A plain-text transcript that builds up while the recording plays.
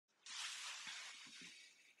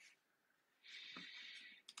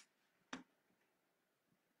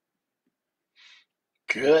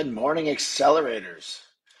Good morning, accelerators.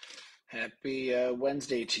 Happy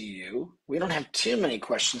Wednesday to you. We don't have too many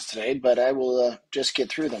questions today, but I will just get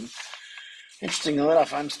through them. Interestingly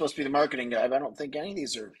enough, I'm supposed to be the marketing guy, but I don't think any of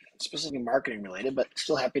these are specifically marketing related, but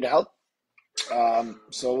still happy to help.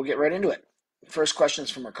 So we'll get right into it. First question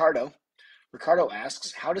is from Ricardo. Ricardo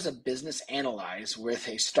asks, how does a business analyze with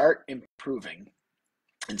a start improving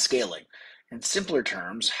and scaling? In simpler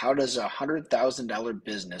terms, how does a $100,000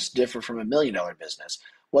 business differ from $1 million business?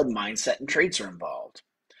 What mindset and traits are involved?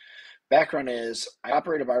 Background is I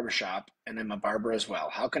operate a barbershop and I'm a barber as well.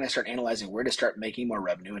 How can I start analyzing where to start making more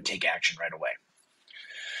revenue and take action right away?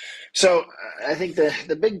 So I think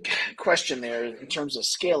the big question there in terms of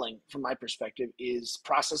scaling from my perspective is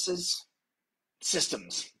processes,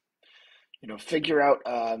 systems. Figure out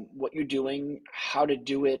what you're doing, how to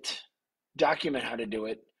do it, document how to do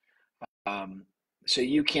it, so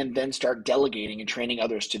you can then start delegating and training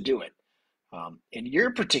others to do it. In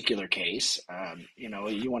your particular case,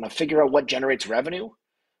 you want to figure out what generates revenue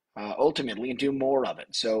ultimately and do more of it.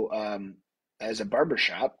 So as a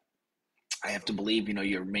barbershop, I have to believe,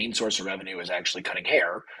 your main source of revenue is actually cutting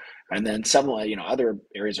hair. And then some, other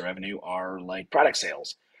areas of revenue are like product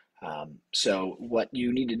sales. So what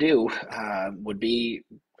you need to do would be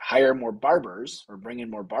hire more barbers or bring in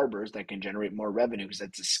more barbers that can generate more revenue because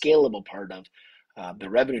that's a scalable part of the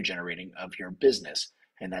revenue generating of your business.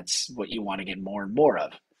 And that's what you want to get more and more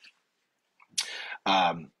of.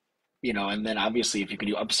 And then obviously if you can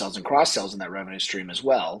do upsells and cross sells in that revenue stream as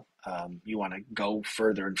well, you want to go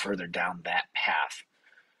further and further down that path.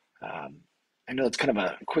 I know it's kind of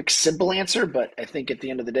a quick, simple answer, but I think at the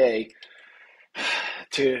end of the day,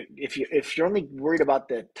 if you're only worried about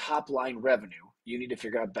the top line revenue, you need to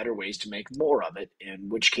figure out better ways to make more of it, in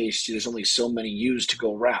which case there's only so many U's to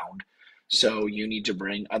go around. So you need to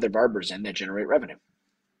bring other barbers in that generate revenue.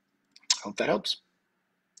 Hope that helps.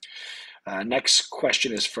 Next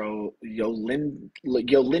question is from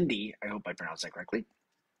Yolindi. I hope I pronounced that correctly.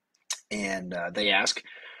 And they ask,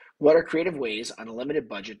 what are creative ways on a limited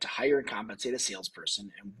budget to hire and compensate a salesperson,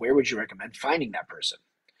 and where would you recommend finding that person?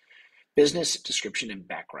 Business description and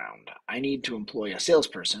background. I need to employ a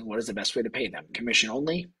salesperson. What is the best way to pay them? Commission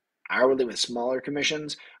only, hourly with smaller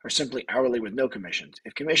commissions, or simply hourly with no commissions?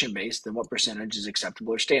 If commission-based, then what percentage is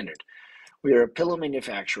acceptable or standard? We are a pillow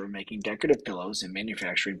manufacturer making decorative pillows and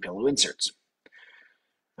manufacturing pillow inserts.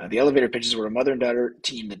 The elevator pitches were a mother and daughter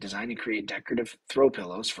team that designed and create decorative throw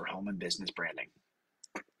pillows for home and business branding.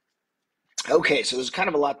 Okay, so there's kind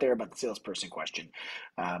of a lot there about the salesperson question.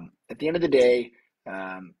 At the end of the day,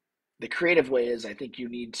 the creative way is I think you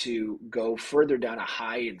need to go further down a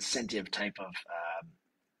high incentive type of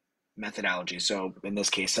methodology. So in this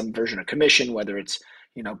case, some version of commission, whether it's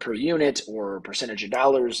per unit or percentage of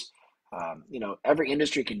dollars. Every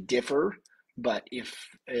industry can differ, but if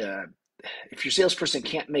your salesperson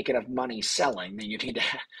can't make enough money selling, then you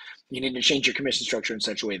need to change your commission structure in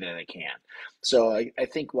such a way that they can. So I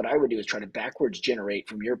think what I would do is try to backwards generate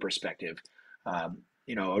from your perspective.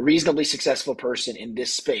 A reasonably successful person in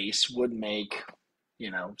this space would make,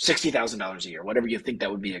 $60,000 a year, whatever you think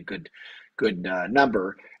that would be a good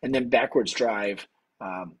number, and then backwards drive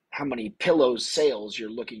how many pillows sales you're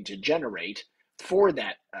looking to generate for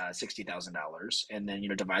that $60,000, and then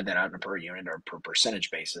divide that out in a per unit or per percentage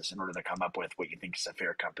basis in order to come up with what you think is a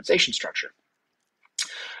fair compensation structure.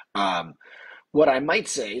 What I might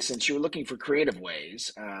say, since you were looking for creative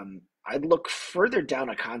ways, I'd look further down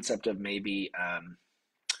a concept of maybe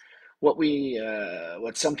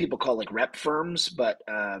what some people call like rep firms, but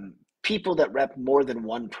people that rep more than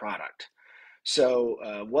one product.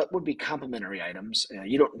 So what would be complementary items?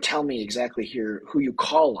 You don't tell me exactly here who you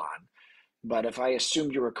call on, but if I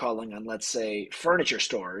assumed you were calling on, let's say, furniture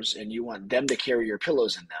stores and you want them to carry your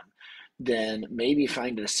pillows in them, then maybe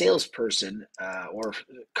find a salesperson or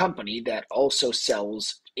company that also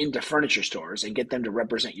sells into furniture stores and get them to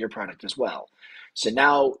represent your product as well. So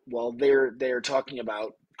now, while they're talking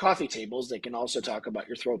about coffee tables, they can also talk about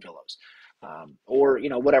your throw pillows. Or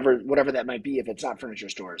whatever that might be if it's not furniture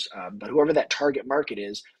stores. But whoever that target market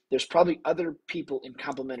is, there's probably other people in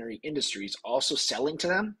complementary industries also selling to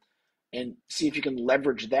them, and see if you can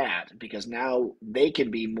leverage that, because now they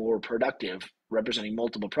can be more productive representing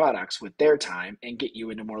multiple products with their time and get you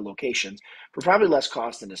into more locations for probably less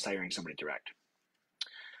cost than just hiring somebody direct.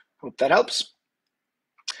 Hope that helps.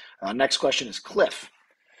 Next question is Cliff.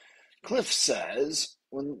 Cliff says,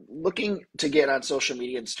 when looking to get on social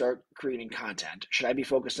media and start creating content, should I be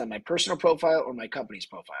focused on my personal profile or my company's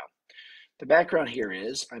profile? The background here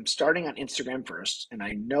is I'm starting on Instagram first, and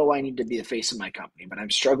I know I need to be the face of my company, but I'm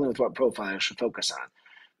struggling with what profile I should focus on.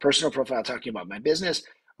 Personal profile talking about my business,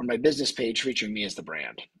 or my business page featuring me as the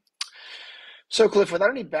brand. So, Cliff, without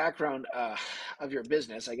any background of your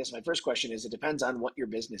business, I guess my first question is: it depends on what your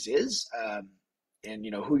business is, and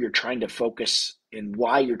who you're trying to focus and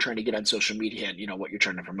why you're trying to get on social media, and what you're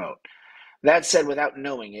trying to promote. That said, without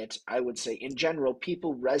knowing it, I would say in general,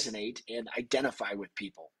 people resonate and identify with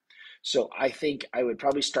people. So I think I would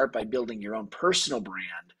probably start by building your own personal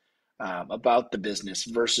brand about the business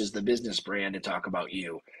versus the business brand to talk about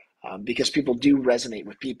you. Because people do resonate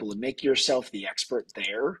with people, and make yourself the expert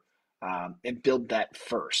there, and build that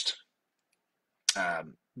first.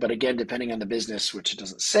 But again, depending on the business, which it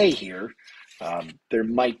doesn't say here, there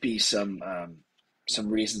might be some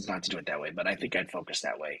reasons not to do it that way, but I think I'd focus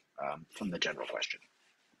that way from the general question.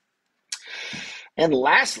 And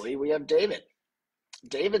lastly, we have David.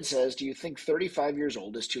 David says, do you think 35 years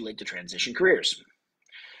old is too late to transition careers?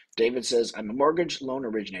 David says, I'm a mortgage loan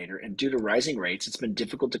originator, and due to rising rates, it's been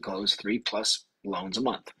difficult to close 3+ loans a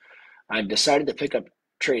month. I've decided to pick up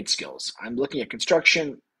trade skills. I'm looking at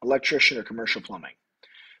construction, electrician, or commercial plumbing.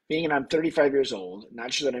 Being that I'm 35 years old,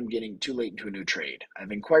 not sure that I'm getting too late into a new trade.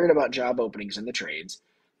 I've inquired about job openings in the trades.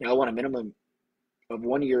 I want a minimum of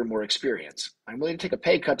 1 year or more experience. I'm willing to take a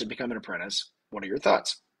pay cut to become an apprentice. What are your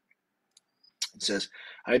thoughts? It says,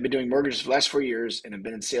 I've been doing mortgages for the last 4 years and have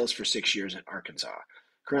been in sales for 6 years in Arkansas.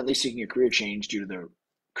 Currently seeking a career change due to the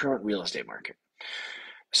current real estate market.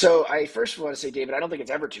 So I first want to say, David, I don't think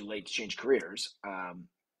it's ever too late to change careers.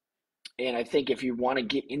 And I think if you want to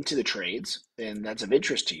get into the trades and that's of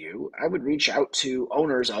interest to you, I would reach out to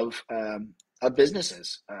owners of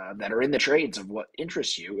businesses that are in the trades of what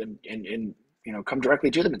interests you, and come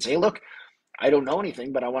directly to them and say, hey, look, I don't know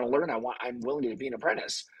anything, but I want to learn. I'm willing to be an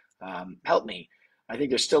apprentice. Help me. I think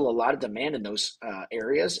there's still a lot of demand in those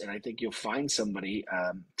areas, and I think you'll find somebody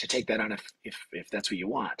to take that on if that's what you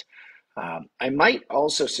want. I might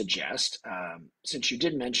also suggest, since you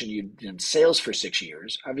did mention you've done sales for 6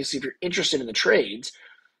 years, obviously if you're interested in the trades,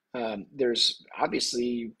 there's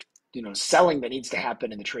obviously selling that needs to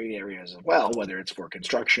happen in the trade areas as well, whether it's for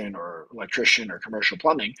construction or electrician or commercial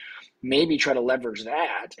plumbing. Maybe try to leverage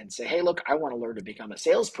that and say, hey, look, I want to learn to become a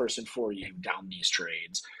salesperson for you down these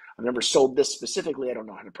trades. I've never sold this specifically. I don't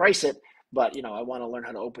know how to price it, but I want to learn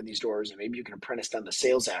how to open these doors, and maybe you can apprentice down the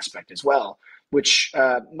sales aspect as well, which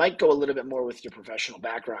might go a little bit more with your professional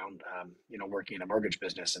background, working in a mortgage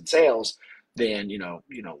business and sales than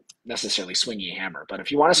necessarily swinging a hammer. But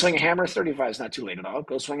if you want to swing a hammer, 35 is not too late at all.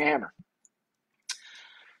 Go swing a hammer.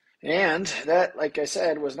 And that, like I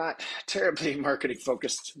said, was not terribly marketing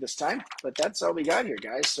focused this time, but that's all we got here,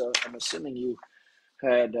 guys. So I'm assuming you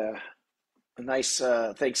had a nice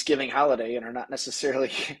Thanksgiving holiday and are not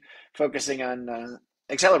necessarily focusing on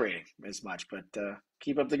accelerating as much. But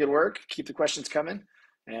keep up the good work, keep the questions coming,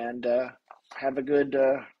 and have a good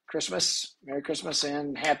Christmas, Merry Christmas,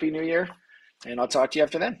 and Happy New Year. And I'll talk to you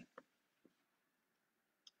after then.